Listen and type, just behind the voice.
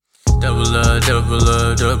double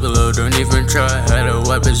up, don't even try. Had a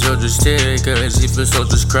weapon, so just take, cause even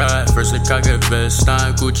soldiers cry. First, I cock it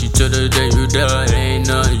S9-Gucci till the day you die. Ain't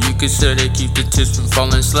nothing you can say to keep the tips from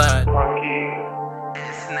falling slide.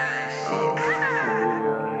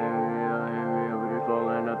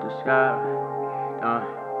 Falling up the sky.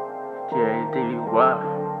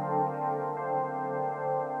 G-A-D-Y.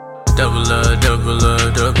 Double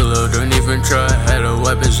up, don't even try. Had a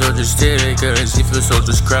weapon, so just take, cause even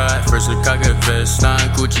soldiers cry. First, I cock it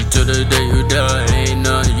S9-Gucci till the day you die. Ain't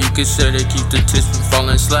nothing you can say to keep the tips from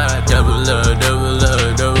falling slide. Double up,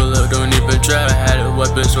 don't even try. Had a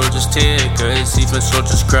weapon, so just take, cause even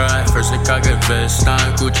soldiers cry. First, I cock it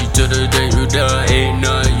S9-Gucci till the day you die. Ain't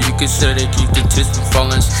nothing you can say to keep the tips from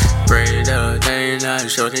falling slide. Prayed up, day and night,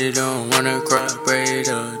 shorty don't wanna cry. Prayed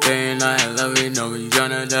up, day and night, love it, know we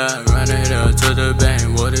gonna die. Run it up to the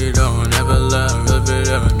bank, what it don't ever love. Live it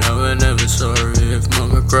up, never sorry if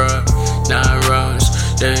mama cry. 9 rounds,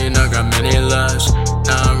 they ain't not got many lives.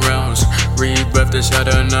 9 rounds, rebreath this out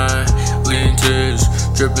of night. Lean tears,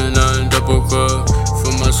 dripping on double cup.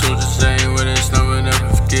 For my soldiers ain't with it, no one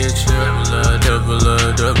ever forget you.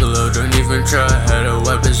 Double up, don't even try. Had a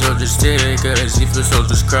weapon, so just take, cause even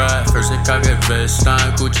soldiers cry. First, I cock it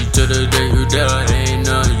S9-Gucci till the day you die. Ain't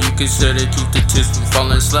nothing you can say to keep the tips from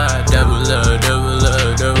falling slide. Double up,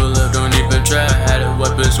 don't even try. Had a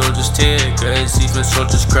weapon, so just take, cause even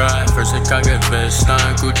soldiers cry. First, I cock it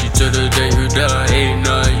S9-Gucci till the day you die. Ain't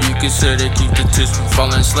nothing you can say to keep the tips from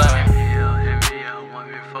falling slide.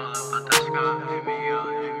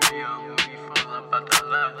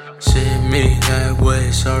 See me that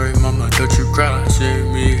way, sorry mama, don't you cry. See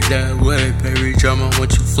me that way, baby drama,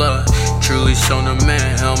 won't you fly? Truly shown a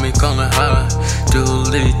man, homie callin' high.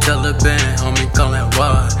 Duly Taliban, homie callin'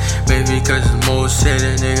 why? Maybe cause it's more shit,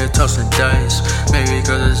 a nigga tossin' dice. Maybe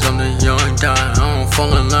cause I'm the young dying, I don't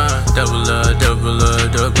fall in line. Double up,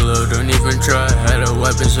 don't even try. Had a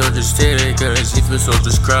weapon, so just take, cause even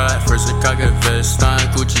soldiers cry. First, I cock it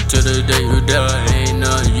S9-Gucci till the day you die. Ain't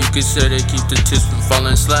nothing you can say to keep the tips from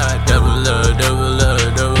falling slide. Double up,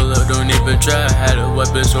 don't even try. Had a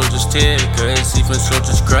weapon, so just take, cause even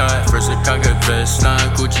soldiers cry. First, I cock it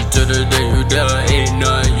S9-Gucci till the day you die. Ain't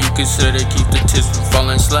nothing you can say to keep the tips from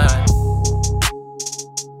falling slide.